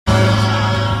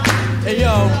Hey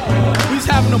yo, we was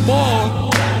having a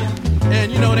ball,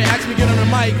 and they asked me to get on the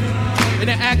mic, and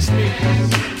they asked me,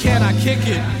 can I kick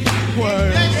it?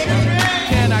 Word.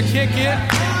 Can I kick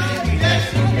it?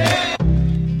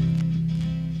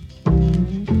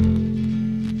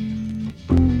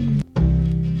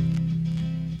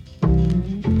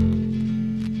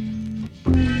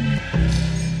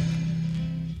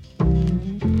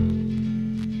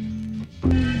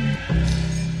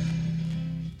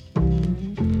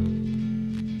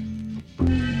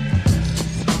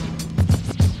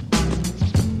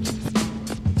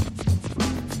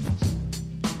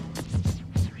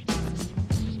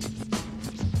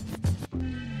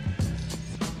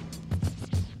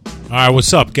 All right,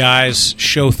 what's up, guys?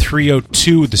 Show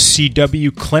 302, the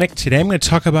CW Clinic. Today I'm going to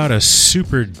talk about a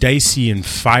super dicey and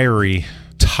fiery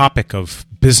topic of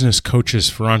business coaches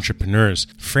for entrepreneurs.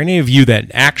 For any of you that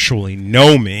actually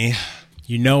know me,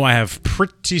 you know I have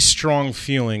pretty strong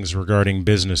feelings regarding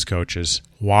business coaches.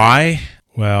 Why?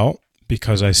 Well,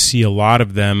 because I see a lot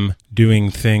of them doing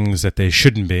things that they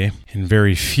shouldn't be, and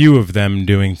very few of them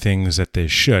doing things that they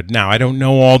should. Now, I don't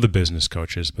know all the business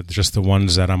coaches, but just the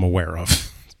ones that I'm aware of.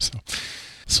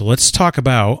 So let's talk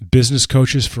about business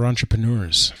coaches for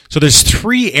entrepreneurs. So there's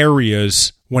three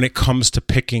areas when it comes to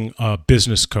picking a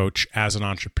business coach as an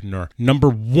entrepreneur. Number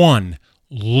one,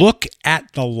 look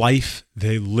at the life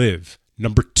they live.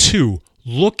 Number two,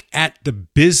 look at the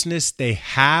business they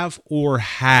have or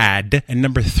had. And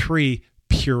number three,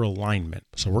 pure alignment.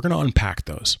 So we're going to unpack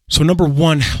those. So number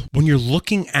one, when you're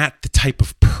looking at the type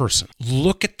of person,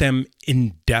 look at them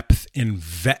in depth and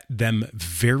vet them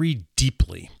very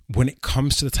deeply when it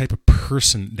comes to the type of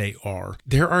person they are.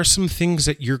 There are some things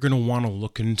that you're going to want to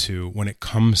look into when it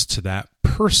comes to that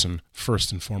person,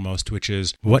 first and foremost, which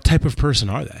is what type of person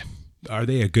are they? Are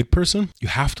they a good person? You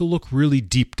have to look really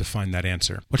deep to find that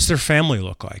answer. What's their family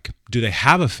look like? Do they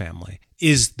have a family?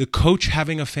 Is the coach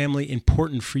having a family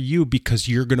important for you because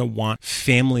you're going to want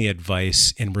family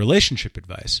advice and relationship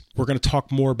advice? We're going to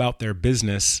talk more about their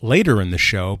business later in the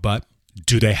show, but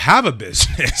do they have a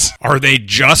business? Are they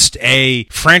just a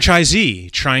franchisee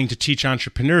trying to teach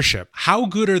entrepreneurship? How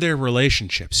good are their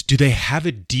relationships? Do they have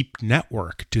a deep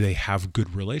network? Do they have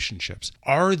good relationships?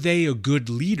 Are they a good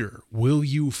leader? Will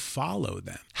you follow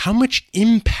them? How much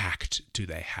impact do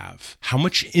they have? How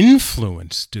much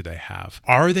influence do they have?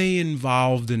 Are they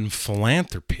involved in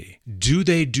philanthropy? Do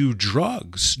they do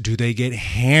drugs? Do they get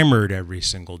hammered every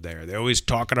single day? Are they always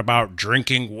talking about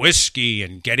drinking whiskey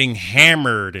and getting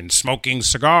hammered and smoking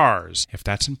cigars? If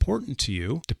that's important to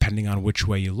you, depending on which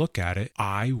way you look at it,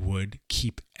 I would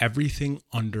keep everything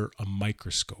under a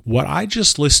microscope. What I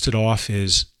just listed off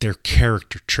is their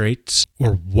character traits,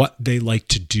 or what they like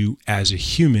to do as a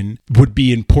human, would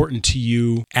be important to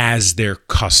you as their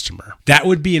customer. That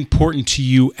would be important to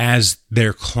you as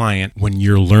their client when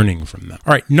you're learning from them.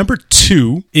 All right, number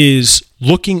two is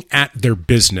looking at their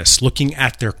business, looking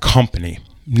at their company.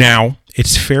 Now,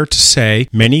 it's fair to say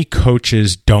many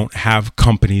coaches don't have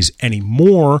companies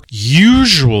anymore,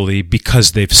 usually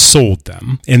because they've sold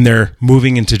them and they're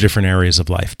moving into different areas of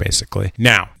life, basically.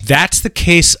 Now, that's the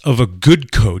case of a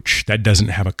good coach that doesn't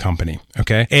have a company,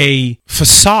 okay? A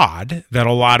facade that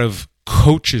a lot of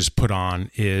coaches put on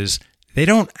is they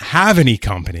don't have any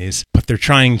companies, but they're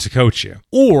trying to coach you.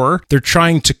 Or they're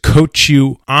trying to coach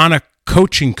you on a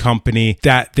coaching company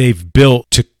that they've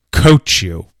built to coach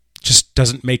you. Just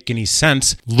doesn't make any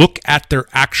sense. Look at their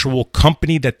actual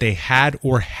company that they had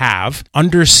or have.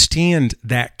 Understand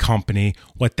that company,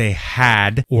 what they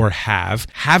had or have.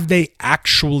 Have they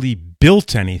actually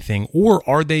built anything, or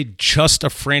are they just a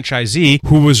franchisee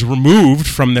who was removed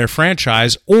from their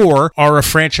franchise, or are a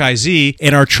franchisee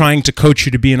and are trying to coach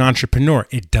you to be an entrepreneur?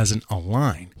 It doesn't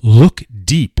align. Look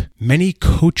deep. Many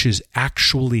coaches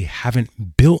actually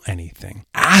haven't built anything.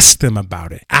 Ask them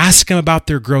about it. Ask them about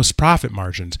their gross profit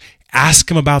margins. Ask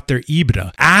them about their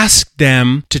EBITDA. Ask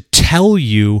them to tell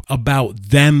you about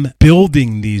them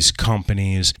building these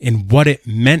companies and what it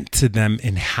meant to them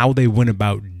and how they went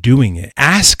about doing it.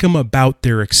 Ask them about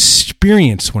their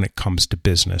experience when it comes to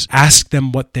business. Ask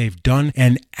them what they've done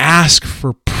and ask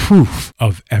for proof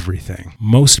of everything.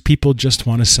 Most people just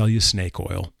want to sell you snake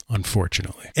oil,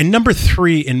 unfortunately. And number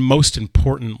three, and most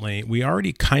importantly, we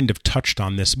already kind of touched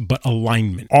on this, but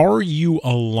alignment. Are you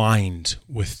aligned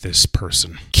with this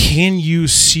person? Can you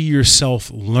see yourself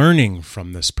learning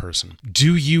from this person?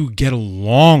 Do you get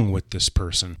along with this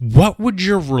person? What would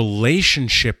your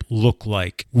relationship look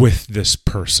like with this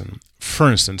person?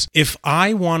 For instance, if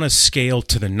I want to scale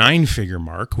to the 9-figure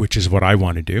mark, which is what I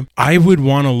want to do, I would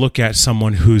want to look at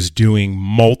someone who's doing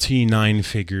multi 9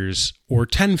 figures or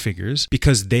 10 figures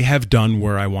because they have done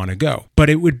where I want to go. But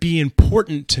it would be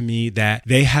important to me that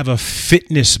they have a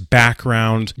fitness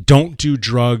background, don't do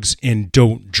drugs, and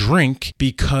don't drink,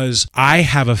 because I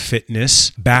have a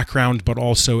fitness background, but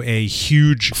also a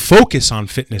huge focus on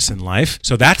fitness in life.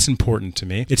 So that's important to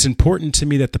me. It's important to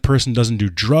me that the person doesn't do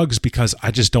drugs because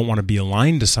I just don't want to be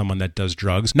aligned to someone that does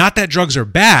drugs. Not that drugs are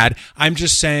bad. I'm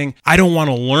just saying I don't want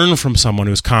to learn from someone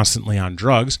who's constantly on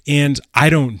drugs, and I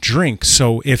don't drink.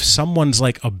 So if someone's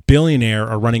like a billionaire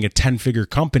or running a 10-figure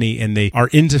company and they are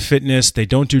into fitness, they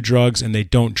don't do drugs, and they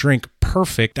don't drink,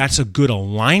 perfect. That's a good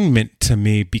alignment to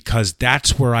me because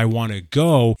that's where I want to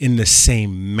go in the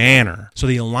same manner. So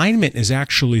the alignment is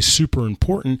actually super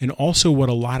important, and also what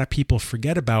a lot of people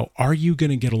forget about. Are you going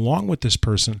to get along with this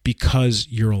person because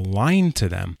you're aligned to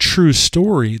them? True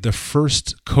story, the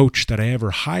first coach that I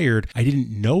ever hired, I didn't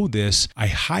know this. I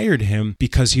hired him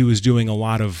because he was doing a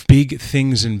lot of big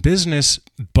things in business,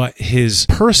 but his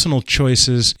personal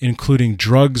choices, including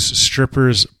drugs,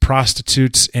 strippers,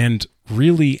 prostitutes, and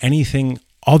really anything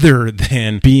other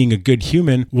than being a good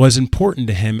human, was important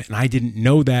to him. And I didn't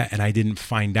know that, and I didn't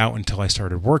find out until I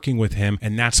started working with him.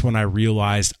 And that's when I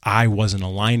realized I wasn't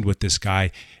aligned with this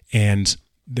guy, and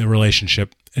the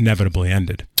relationship inevitably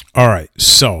ended. All right,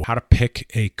 so how to pick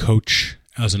a coach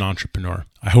as an entrepreneur.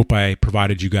 I hope I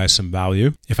provided you guys some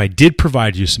value. If I did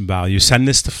provide you some value, send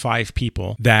this to 5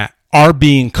 people that are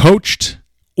being coached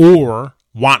or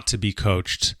want to be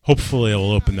coached. Hopefully it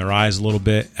will open their eyes a little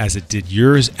bit, as it did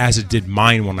yours, as it did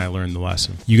mine when I learned the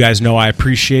lesson. You guys know I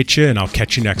appreciate you, and I'll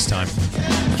catch you next time.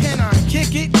 Can I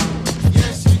kick it?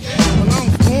 Yes, you can. Well, I'm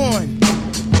born.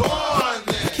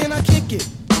 Can I kick it?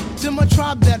 To my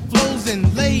tribe that flows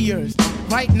in layers.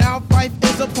 Right now, Fife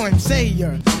is a point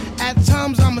sayer. At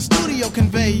times, I'm a studio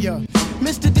conveyor.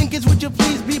 Mr. Dinkins, would you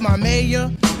please be my mayor?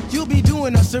 You'll be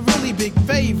doing us a really big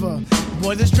favor.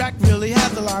 Boy, this track really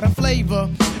has a lot of flavor.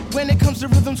 When it comes to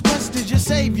rhythms, Quest is your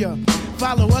savior.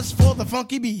 Follow us for the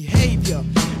funky behavior.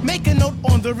 Make a note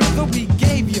on the rhythm we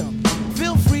gave you.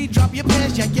 Feel free, drop your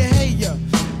pants, check your hair.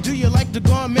 Do you like the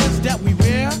garments that we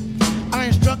wear? I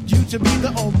instruct you to be the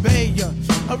obeyer.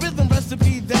 A rhythm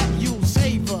recipe that you'll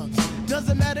savor.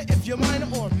 Doesn't matter if you're minor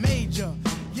or major.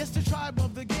 Yes, the tribe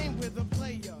of the